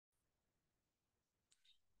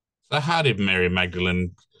So how did Mary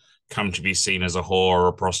Magdalene come to be seen as a whore or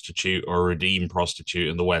a prostitute or a redeemed prostitute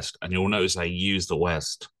in the West? And you'll notice they use the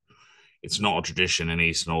West. It's not a tradition in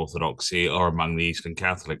Eastern Orthodoxy or among the Eastern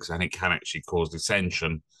Catholics, and it can actually cause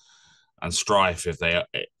dissension and strife if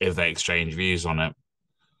they exchange views on it.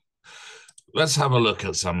 Let's have a look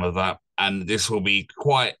at some of that, and this will be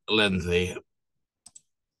quite lengthy.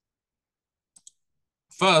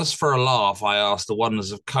 First, for a laugh, I asked the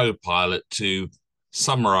wonders of Copilot to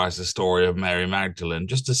summarize the story of Mary Magdalene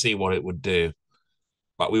just to see what it would do.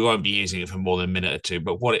 But we won't be using it for more than a minute or two.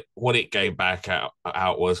 But what it gave back out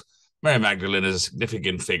was Mary Magdalene is a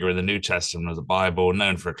significant figure in the New Testament of the Bible,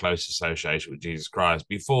 known for a close association with Jesus Christ.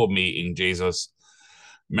 Before meeting Jesus,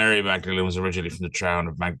 Mary Magdalene was originally from the town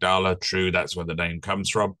of Magdala. True, that's where the name comes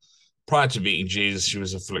from. Prior to meeting Jesus, she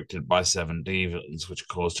was afflicted by 7 demons, which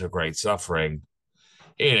caused her great suffering.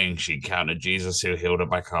 Healing, she encountered Jesus, who healed her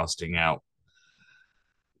by casting out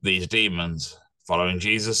these demons. Following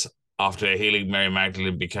Jesus, after healing, Mary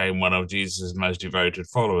Magdalene became one of Jesus' most devoted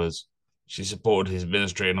followers. She supported his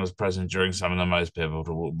ministry and was present during some of the most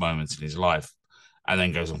pivotal moments in his life, and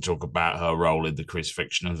then goes on to talk about her role in the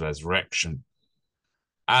crucifixion and resurrection.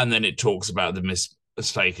 And then it talks about the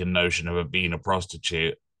mistaken notion of her being a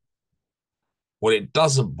prostitute. What it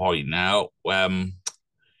doesn't point out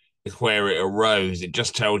is where it arose. It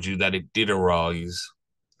just tells you that it did arise.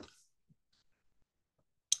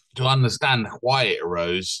 To understand why it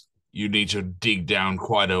arose, you need to dig down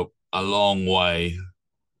quite a long way.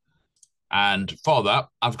 And for that,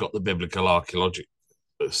 I've got the Biblical Archaeological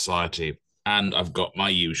Society, and I've got my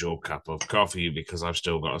usual cup of coffee because I've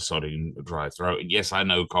still got a sodden dry throat. And yes, I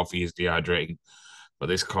know coffee is dehydrating, but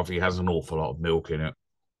this coffee has an awful lot of milk in it.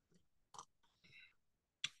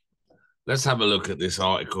 Let's have a look at this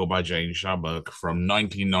article by Jane Schaberg from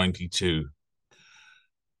 1992.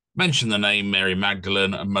 Mention the name Mary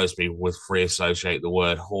Magdalene, and most people with free associate the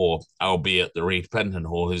word whore, albeit the repentant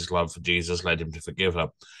whore whose love for Jesus led him to forgive her.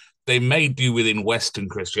 They may do within Western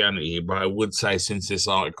Christianity, but I would say since this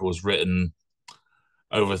article was written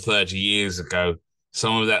over 30 years ago,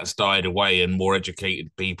 some of that's died away, and more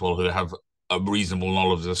educated people who have a reasonable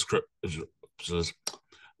knowledge of scriptures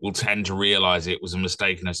will tend to realize it was a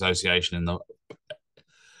mistaken association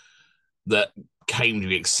that came to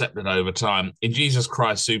be accepted over time. In Jesus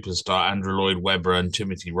Christ Superstar, Andrew Lloyd Webber and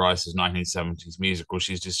Timothy Rice's 1970s musical,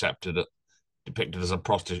 she's depicted as a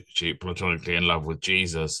prostitute platonically in love with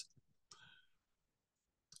Jesus.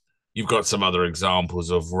 You've got some other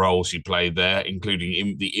examples of roles she played there,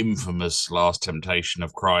 including the infamous Last Temptation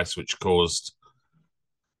of Christ, which caused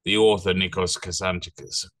the author Nikos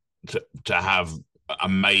Kazantzakis to have a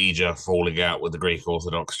major falling out with the Greek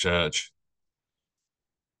Orthodox Church.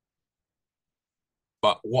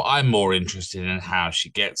 But what I'm more interested in how she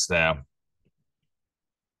gets there.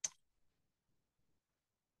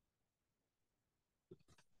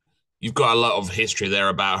 You've got a lot of history there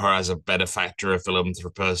about her as a benefactor, a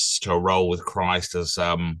philanthropist, her role with Christ as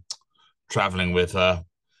traveling with her.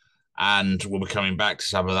 And we'll be coming back to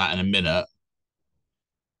some of that in a minute.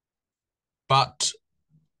 But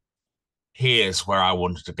here's where I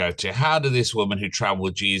wanted to go to. How did this woman who traveled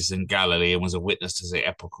with Jesus in Galilee and was a witness to the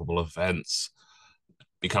epochal events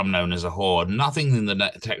become known as a whore? Nothing in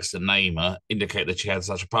the text of name her indicate that she had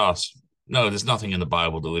such a past. No, there's nothing in the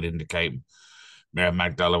Bible that would indicate Mary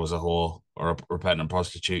Magdalene was a whore or a repentant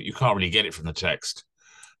prostitute. You can't really get it from the text.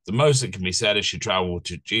 The most that can be said is she traveled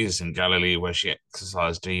to Jesus in Galilee, where he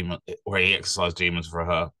exercised demons for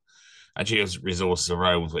her, and she has resources of her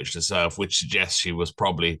own with which to serve, which suggests she was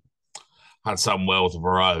probably had some wealth of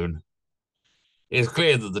her own. It is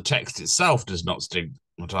clear that the text itself does not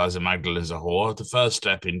stigmatize Magdalene as a whore. The first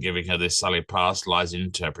step in giving her this sullied past lies in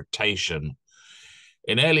interpretation.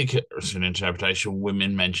 In early Christian interpretation,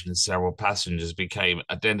 women mentioned in several passages became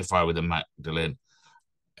identified with the Magdalene.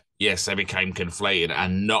 Yes, they became conflated,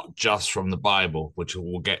 and not just from the Bible, which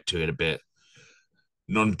we'll get to in a bit.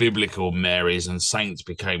 Non-biblical Marys and saints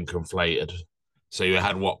became conflated. So you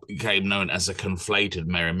had what became known as a conflated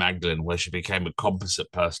Mary Magdalene, where she became a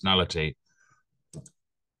composite personality.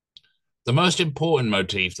 The most important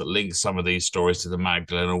motif that links some of these stories to the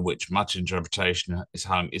Magdalene, on which much interpretation is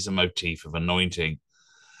hung, is a motif of anointing.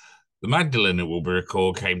 The Magdalene, it will be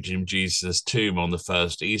recalled, came to Jesus' tomb on the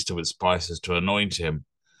first Easter with spices to anoint him.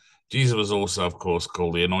 Jesus was also, of course,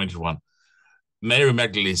 called the Anointed One. Mary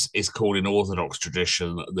Magdalene is called in Orthodox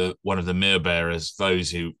tradition one of the myrrh bearers, those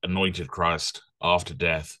who anointed Christ after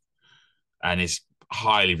death, and is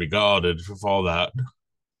highly regarded for that.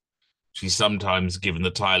 She's sometimes given the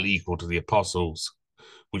title equal to the apostles,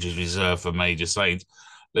 which is reserved for major saints.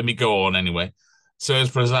 Let me go on anyway. So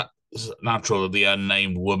as natural that the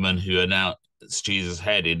unnamed woman who announced Jesus'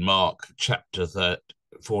 head in Mark chapter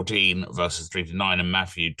 14, verses 3 to 9, and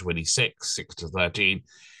Matthew 26, 6 to 13,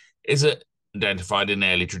 is identified in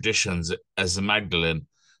early traditions as the Magdalene,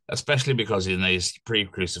 especially because in these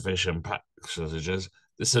pre-crucifixion passages,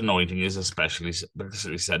 this anointing is especially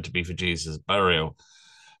said to be for Jesus' burial.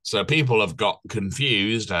 So people have got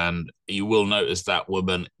confused, and you will notice that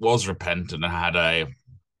woman was repentant and had a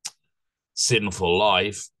sinful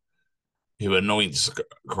life, who anoints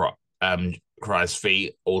Christ's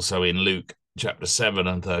feet, also in Luke chapter 7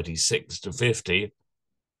 and 36 to 50.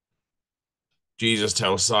 Jesus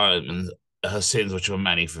tells Simon her sins, which were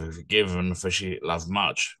many, for forgiven, for she loved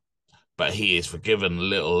much, but he is forgiven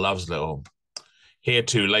little, loves little. Here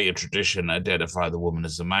too, later tradition identify the woman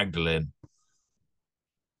as the Magdalene.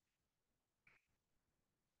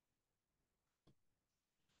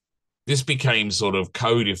 This became sort of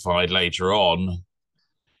codified later on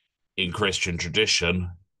in Christian tradition.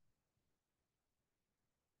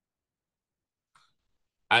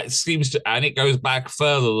 It seems to, and it goes back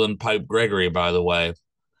further than Pope Gregory, by the way.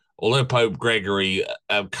 Although Pope Gregory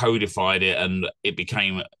codified it and it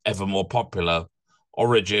became ever more popular,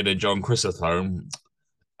 Origen and John Chrysostom,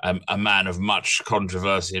 a man of much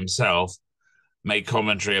controversy himself, made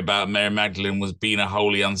commentary about Mary Magdalene was being a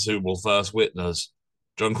wholly unsuitable first witness.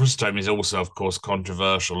 John Chrysostom is also, of course,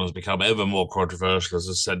 controversial and has become ever more controversial as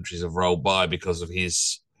the centuries have rolled by because of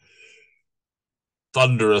his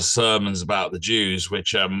thunderous sermons about the Jews,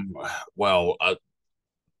 which,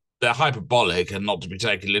 they're hyperbolic and not to be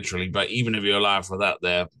taken literally, but even if you allow for that,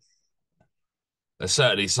 there's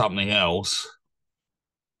certainly something else.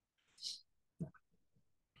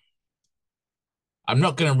 I'm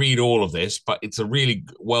not going to read all of this, but it's a really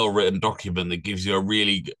well-written document that gives you a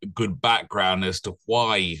really good background as to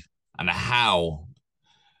why and how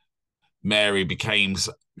Mary became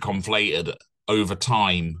conflated over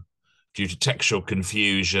time due to textual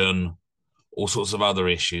confusion, all sorts of other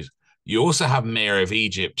issues. You also have Mary of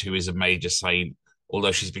Egypt, who is a major saint,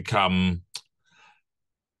 although she's become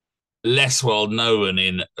less well known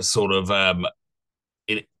in sort of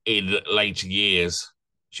in later years.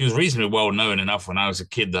 She was reasonably well known enough when I was a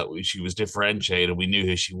kid that she was differentiated. We knew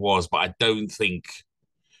who she was, but I don't think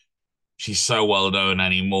she's so well known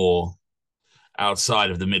anymore outside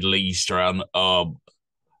of the Middle East around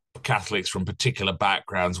Catholics from particular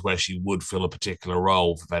backgrounds where she would fill a particular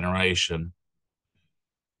role for veneration.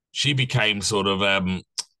 She became sort of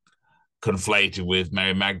conflated with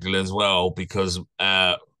Mary Magdalene as well because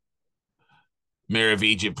Mary of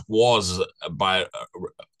Egypt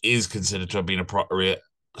is considered to have been a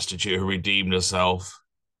prostitute who redeemed herself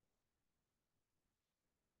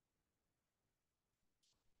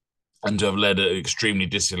and to have led an extremely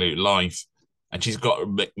dissolute life. And she's got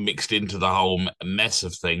mixed into the whole mess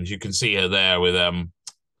of things. You can see her there with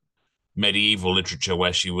medieval literature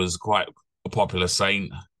where she was quite a popular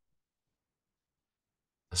saint.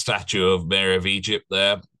 A statue of Mary of Egypt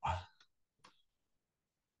there.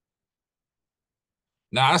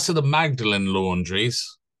 Now, as to the Magdalen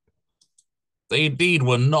laundries, they indeed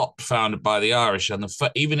were not founded by the Irish, and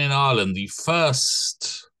even in Ireland, the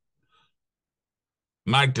first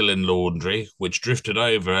Magdalen Laundry, which drifted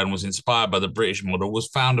over and was inspired by the British model, was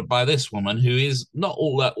founded by this woman who is not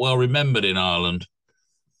all that well remembered in Ireland,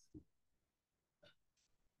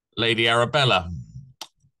 Lady Arabella.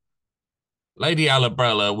 Lady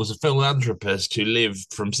Arabella was a philanthropist who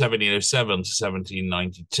lived from 1707 to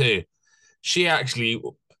 1792. She actually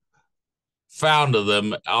founded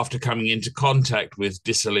them after coming into contact with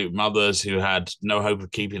dissolute mothers who had no hope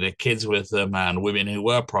of keeping their kids with them and women who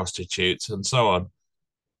were prostitutes and so on.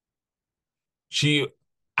 She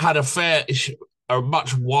had a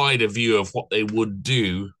much wider view of what they would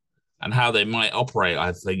do and how they might operate,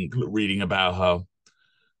 I think, reading about her.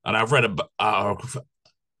 And I've read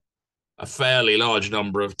a fairly large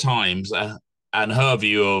number of times, and her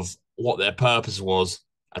view of what their purpose was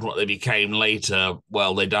and what they became later,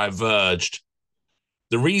 well, they diverged.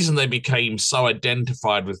 The reason they became so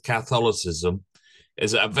identified with Catholicism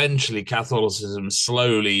is that eventually Catholicism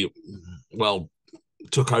slowly,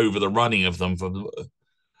 took over the running of them,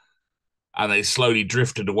 and they slowly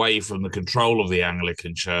drifted away from the control of the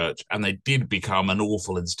Anglican Church, and they did become an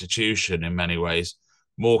awful institution in many ways,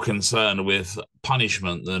 more concerned with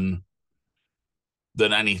punishment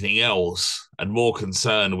than anything else, and more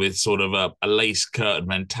concerned with sort of a lace curtain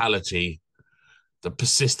mentality that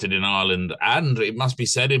persisted in Ireland, and it must be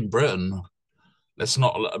said in Britain. Let's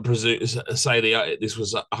not say this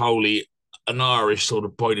was wholly an Irish sort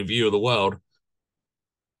of point of view of the world.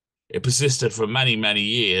 It persisted for many, many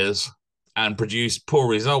years and produced poor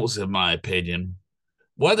results, in my opinion.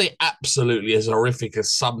 Were they absolutely as horrific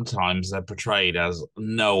as sometimes they're portrayed as?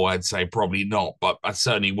 No, I'd say probably not, but I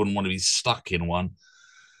certainly wouldn't want to be stuck in one.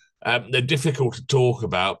 They're difficult to talk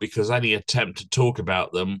about because any attempt to talk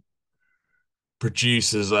about them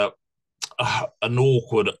produces an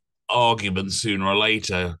awkward argument sooner or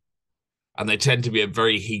later, and they tend to be a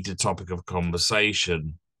very heated topic of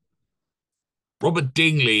conversation. Robert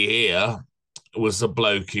Dingley here was the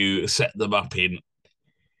bloke who set them up in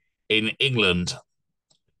England.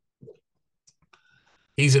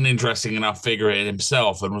 He's an interesting enough figure in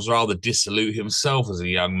himself and was rather dissolute himself as a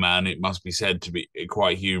young man, it must be said, to be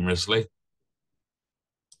quite humorously.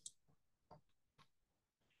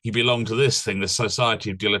 He belonged to this thing, the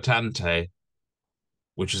Society of Dilettante,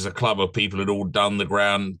 which is a club of people who'd all done the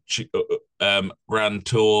grand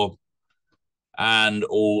tour and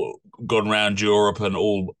all gone around Europe and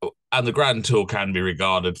the grand tour can be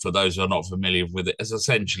regarded, for those who are not familiar with it, as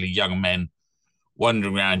essentially young men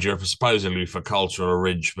wandering around Europe, supposedly for cultural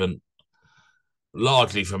enrichment.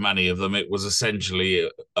 Largely for many of them, it was essentially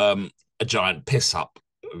a giant piss up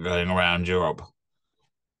going around Europe.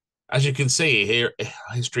 As you can see here,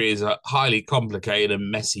 history is a highly complicated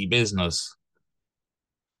and messy business.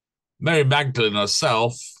 Mary Magdalene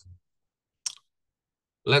herself,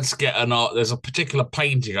 let's get an art. There's a particular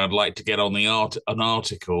painting I'd like to get on an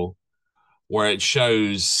article where it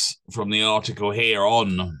shows from the article here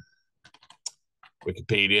on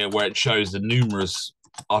Wikipedia, where it shows the numerous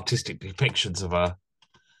artistic depictions of her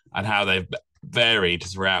and how they've varied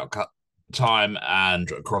throughout time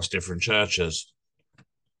and across different churches.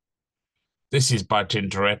 This is by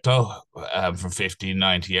Tintoretto from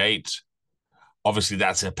 1598. Obviously,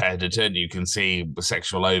 that's a penitent. You can see the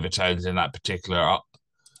sexual overtones in that particular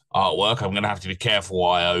artwork. I'm going to have to be careful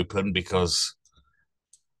what I open because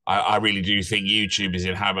I really do think YouTube is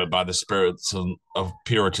inhabited by the spirits of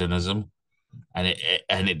Puritanism, and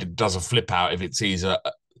it does a flip out if it sees the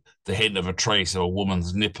hint of a trace of a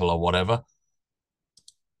woman's nipple or whatever.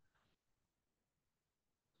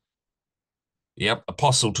 Yep,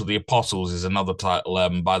 Apostle to the Apostles is another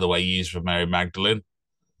title, by the way, used for Mary Magdalene,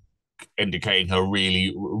 indicating her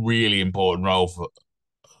really, really important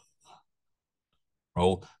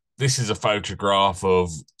role. This is a photograph of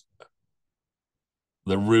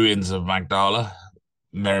the ruins of Magdala,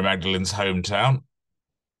 Mary Magdalene's hometown.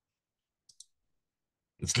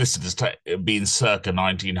 It's listed as being circa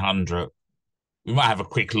 1900. We might have a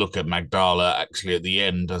quick look at Magdala actually at the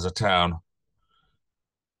end as a town.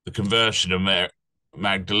 The conversion of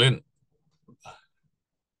Magdalene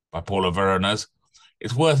by Paula Veronese.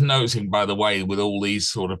 It's worth noting, by the way, with all these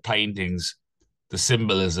sort of paintings, the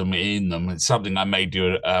symbolism in them. It's something I may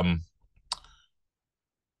do a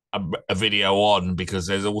video on because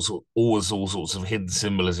there's also always all sorts of hidden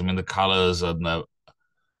symbolism in the colours and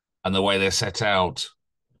the way they're set out.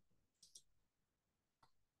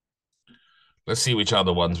 Let's see which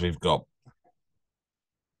other ones we've got.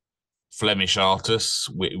 Flemish artists,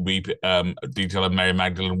 detail of Mary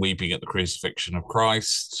Magdalene weeping at the crucifixion of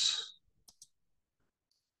Christ.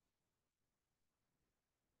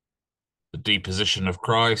 The deposition of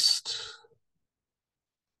Christ.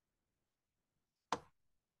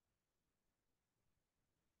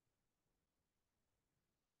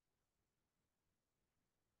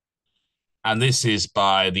 And this is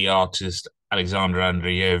by the artist Alexander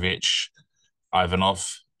Andreyevich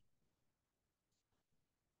Ivanov,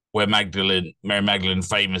 where Mary Magdalene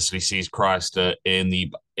famously sees Christ in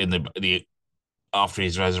the after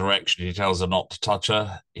his resurrection. He tells her not to touch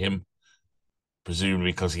him,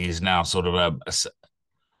 presumably because he is now sort of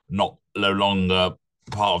no longer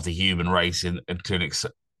part of the human race to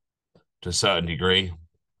a certain degree,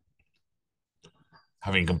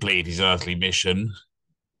 having completed his earthly mission.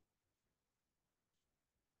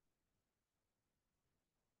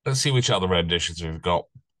 Let's see which other renditions we've got.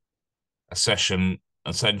 Ascension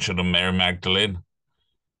of Mary Magdalene.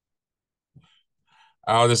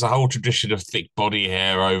 Oh, there's a whole tradition of thick body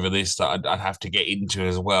hair over this that I'd have to get into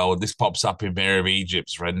as well. This pops up in Mary of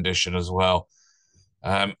Egypt's rendition as well.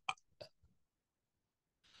 I,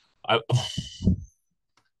 I'll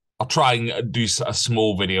try and do a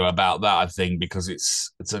small video about that, I think, because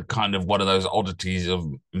it's a kind of one of those oddities of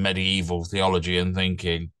medieval theology and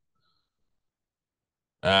thinking.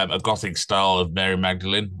 A Gothic style of Mary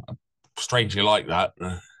Magdalene. I strangely like that.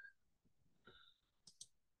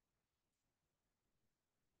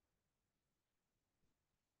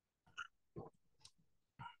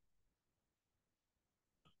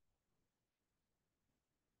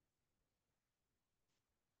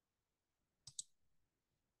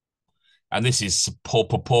 And this is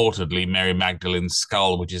purportedly Mary Magdalene's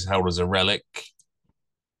skull, which is held as a relic.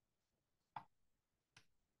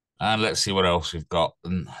 And let's see what else we've got.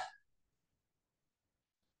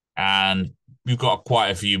 And we've got quite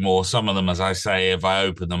a few more. Some of them, as I say, if I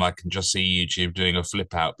open them, I can just see YouTube doing a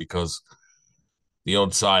flip out because the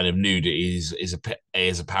odd sign of nudity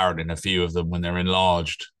is apparent in a few of them when they're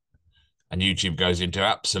enlarged, and YouTube goes into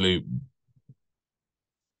absolute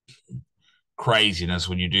craziness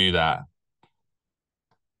when you do that.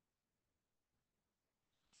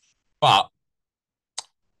 But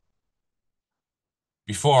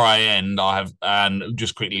before I end, I have and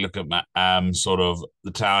just quickly look at sort of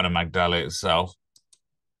the town of Magdala itself.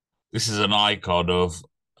 This is an icon of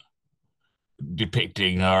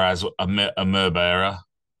depicting her as a myrrh.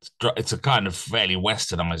 It's a kind of fairly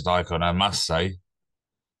westernized icon, I must say,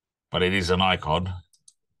 but it is an icon.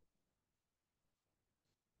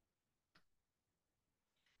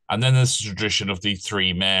 And then there's the tradition of the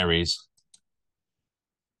three Marys,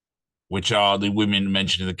 which are the women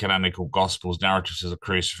mentioned in the canonical Gospels, narratives of the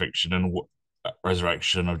crucifixion and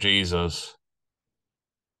resurrection of Jesus.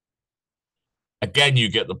 Again, you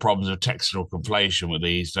get the problems of textual conflation with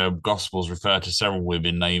these. The Gospels refer to several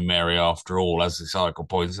women named Mary after all. As this article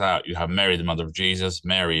points out, you have Mary, the mother of Jesus,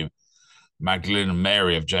 Mary Magdalene,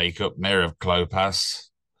 Mary of Jacob, Mary of Clopas,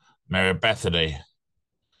 Mary of Bethany.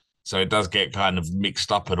 So it does get kind of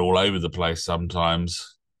mixed up and all over the place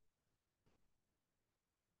sometimes.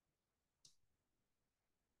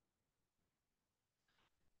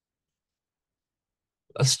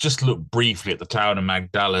 Let's just look briefly at the town of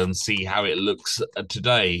Magdala and see how it looks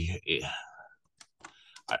today.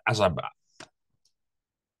 As I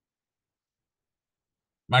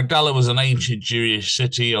Magdala was an ancient Jewish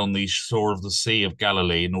city on the shore of the Sea of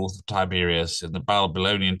Galilee, north of Tiberias. In the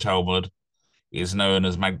Babylonian Talmud, it is known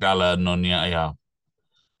as Magdala Noniah,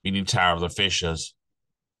 meaning Tower of the Fishers.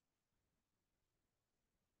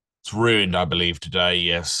 It's ruined, I believe, today,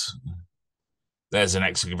 yes. There's an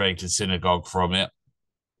excavated synagogue from it.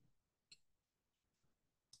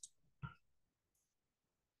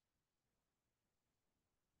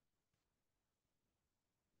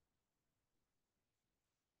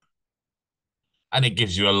 And it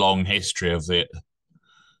gives you a long history of it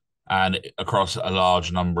and across a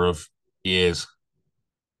large number of years.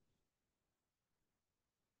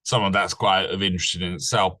 Some of that's quite of interest in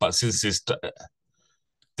itself, but since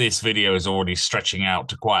this video is already stretching out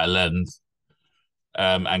to quite a length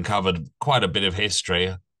and covered quite a bit of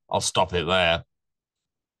history, I'll stop it there.